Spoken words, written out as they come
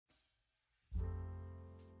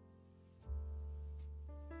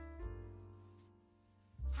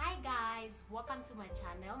guys, welcome to my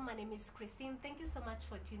channel. My name is Christine. Thank you so much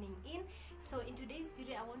for tuning in. So in today's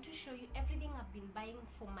video I want to show you everything I've been buying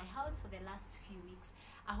for my house for the last few weeks.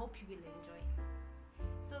 I hope you will enjoy.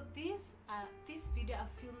 So this video I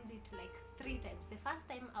filmed it like 3 times. The first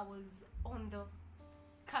time I was on the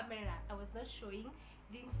camera, I was not showing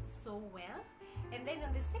things so well, and then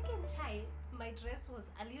on the second time my dress was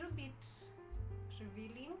a little bit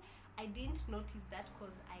revealing. I didn't notice that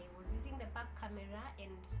because I was using the back camera,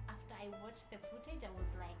 and after I watched the footage I was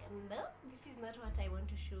like, no, this is not what I want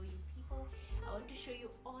to show you people. I want to show you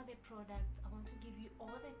all the products, I want to give you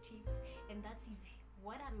all the tips, and that is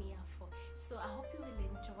what I'm here for. So I hope you will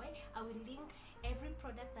enjoy. I will link every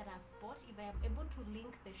product that I've bought. If I am able to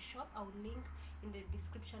link the shop, I will link in the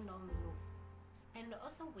description down below. And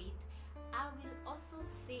also wait, I will also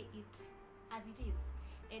say it as it is,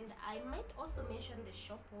 and I might also mention the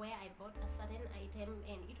shop where I bought a certain item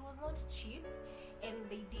and it was not cheap and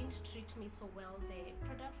they didn't treat me so well. The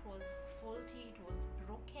product was faulty, it was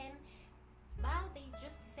broken, but they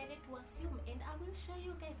just decided to assume, and I will show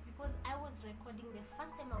you guys because I was recording the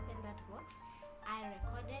first time I opened that box. I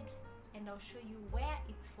recorded and I'll show you where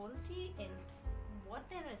it's faulty and what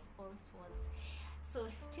the response was. So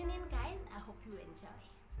tune in guys, I hope you enjoy.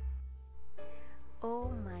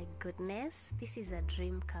 Oh my goodness, this is a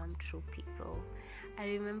dream come true people. I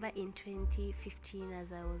remember in 2015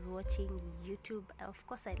 as I was watching YouTube, of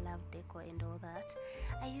course I love decor and all that,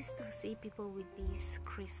 I used to see people with these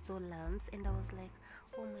crystal lamps and I was like,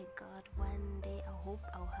 oh my god, one day I hope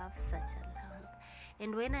I'll have such a lamp.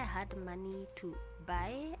 And when I had money to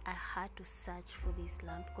buy, I had to search for this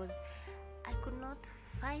lamp because I could not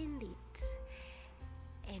find it.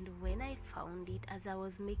 And when I found it, as I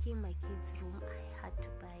was making my kids' room, I had to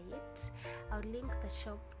buy it. I'll link the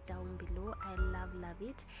shop down below. I love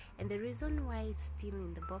it. And the reason why it's still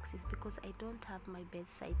in the box is because I don't have my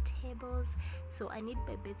bedside tables. So I need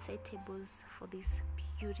my bedside tables for these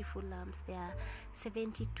beautiful lamps. They are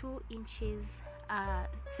 72 inches,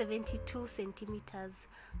 72 centimeters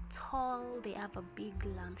tall. They have a big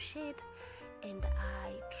lampshade and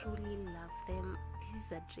I truly love them. This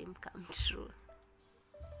is a dream come true.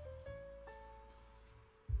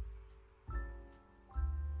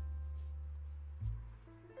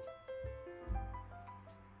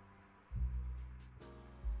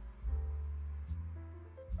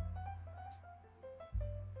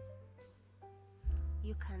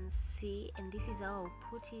 You can see, and this is how I'll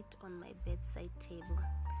put it on my bedside table.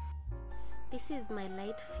 This is my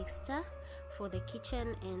light fixture for the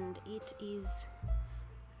kitchen and it is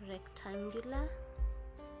rectangular,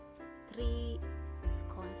 3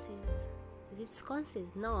 sconces. Is it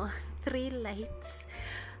sconces? No, 3 lights,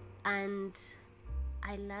 and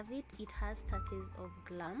I love it. It has touches of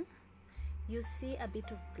glam. You see a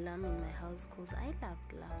bit of glam in my house because I love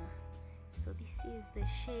glam. So this is the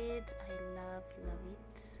shade. I love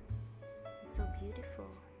it. It's so beautiful.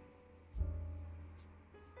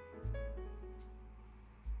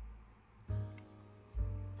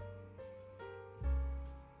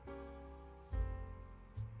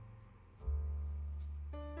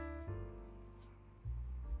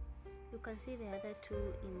 You can see the other 2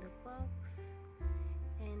 in the box,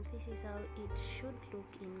 and this is how it should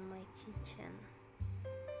look in my kitchen.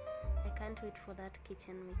 I can't wait for that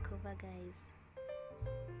kitchen makeover guys.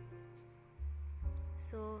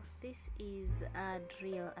 So this is a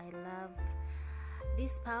drill. I love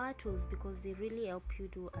these power tools because they really help you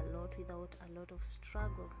do a lot without a lot of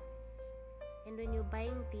struggle. And when you're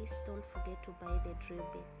buying this, don't forget to buy the drill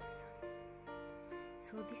bits.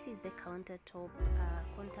 So this is the countertop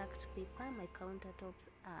contact paper. My countertops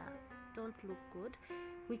don't look good.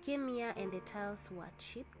 We came here and the tiles were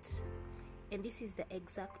chipped, and this is the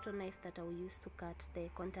X-Acto knife that I will use to cut the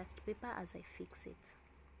contact paper as I fix it.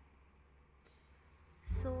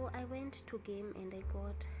 So I went to Game and I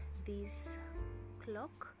got this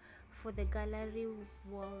clock for the gallery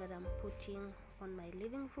wall that I'm putting on my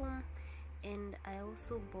living room, and I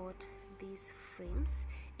also bought these frames.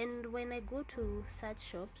 And when I go to such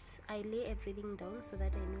shops, I lay everything down so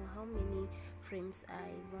that I know how many frames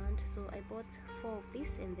I want. So I bought 4 of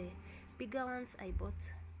these, and the bigger ones I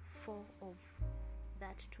bought 4 of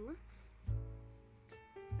that too.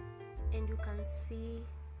 And you can see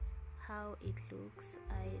how it looks.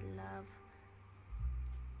 I love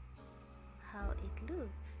how it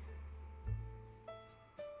looks.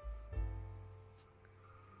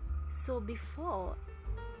 So before,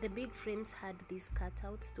 the big frames had these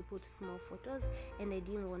cutouts to put small photos, and I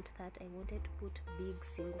didn't want that. I wanted to put big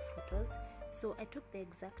single photos. So I took the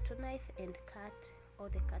X-Acto knife and cut all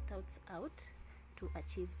the cutouts out to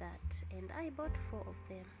achieve that, and I bought 4 of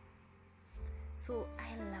them. So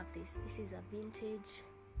I love this. This is a vintage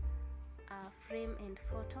frame and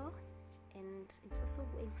photo, and it's also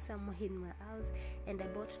going somewhere in my house, and I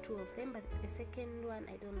bought 2 of them, but the second one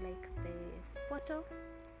I don't like the photo,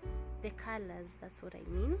 the colors, that's what I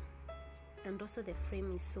mean, and also the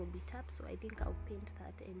frame is so beat up, so I think I'll paint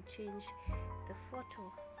that and change the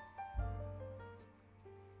photo.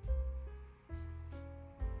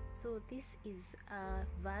 So this is a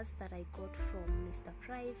vase that I got from Mr.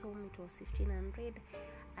 Price Home. It was 1500.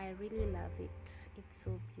 I really love it. It's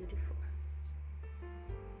so beautiful.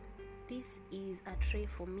 This is a tray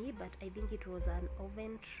for me, but I think it was an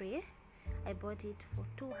oven tray. I bought it for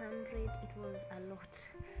 200. It was a lot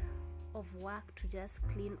of work to just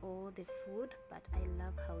clean all the food, but I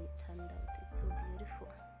love how it turned out. It's so beautiful.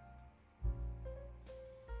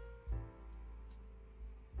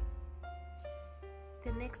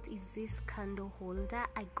 The next is this candle holder.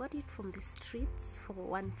 I got it from the streets for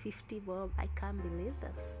 150. Bob, I can't believe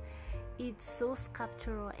this. It's so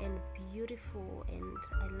sculptural and beautiful, and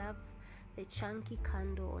I love the chunky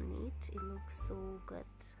candle on it. It looks so good.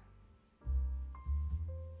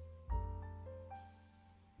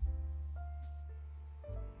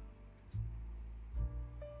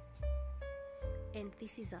 And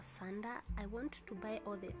this is a sander. I want to buy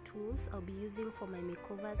all the tools I'll be using for my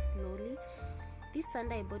makeovers slowly. This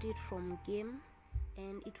sander I bought it from Game,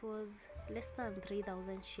 and it was less than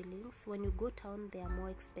 3,000 shillings. When you go town, they are more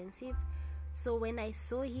expensive. So when I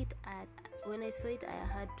saw it, I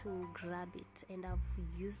had to grab it, and I've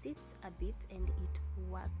used it a bit, and it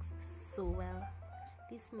works so well.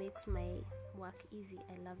 This makes my work easy.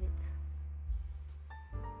 I love it.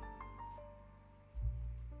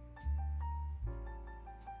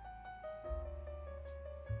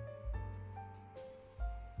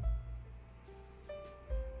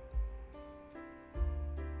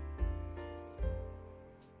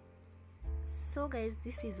 So guys,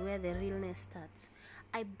 this is where the realness starts.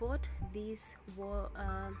 I bought this floor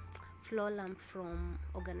lamp from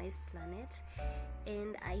Organized Planet,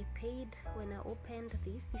 and I paid when I opened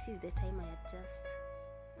this is the time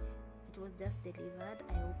it was just delivered.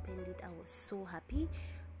 I opened it, I was so happy,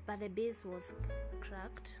 but the base was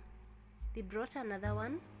cracked. They brought another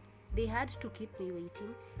one. They had to keep me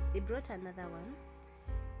waiting. They brought another one,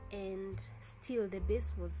 and still the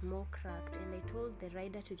base was more cracked, and I told the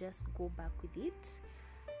rider to just go back with it.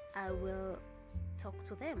 I will talk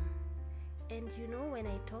to them. And you know, when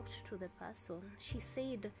I talked to the person, she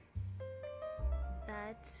said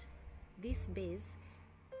that this base,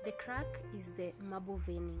 the crack is the marble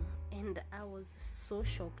veining, and I was so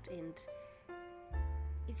shocked. And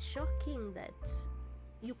it's shocking that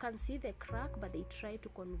you can see the crack, but they try to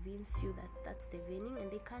convince you that that's the veining,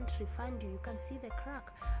 and they can't refund you. You can see the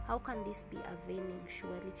crack. How can this be a veining?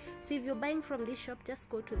 Surely. So if you're buying from this shop, just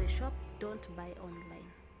go to the shop, don't buy online.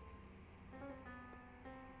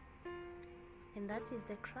 And that is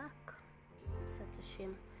the crack. Such a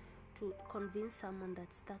shame to convince someone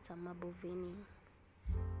that that's a marble veining.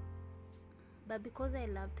 But because I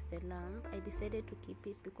loved the lamp, I decided to keep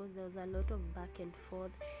it, because there was a lot of back and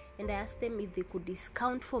forth, and I asked them if they could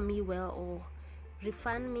discount for me well or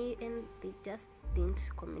refund me, and they just didn't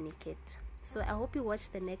communicate. So I hope you watch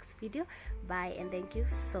the next video. Bye, and thank you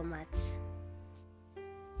so much.